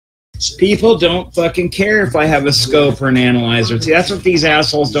People don't fucking care if I have a scope or an analyzer. See, that's what these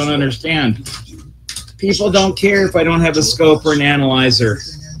assholes don't understand. People don't care if I don't have a scope or an analyzer.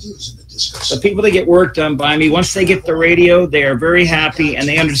 The people that get work done by me, once they get the radio, they are very happy and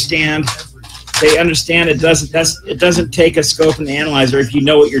they understand. They understand it doesn't take a scope and analyzer if you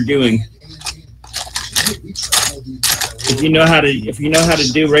know what you're doing. If you know how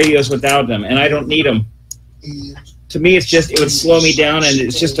to do radios without them, and I don't need them. To me, it would slow me down, and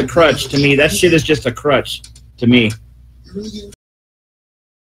it's just a crutch to me. That shit is just a crutch to me.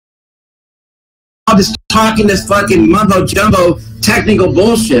 I'm just talking this fucking mumbo jumbo technical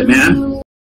bullshit, man.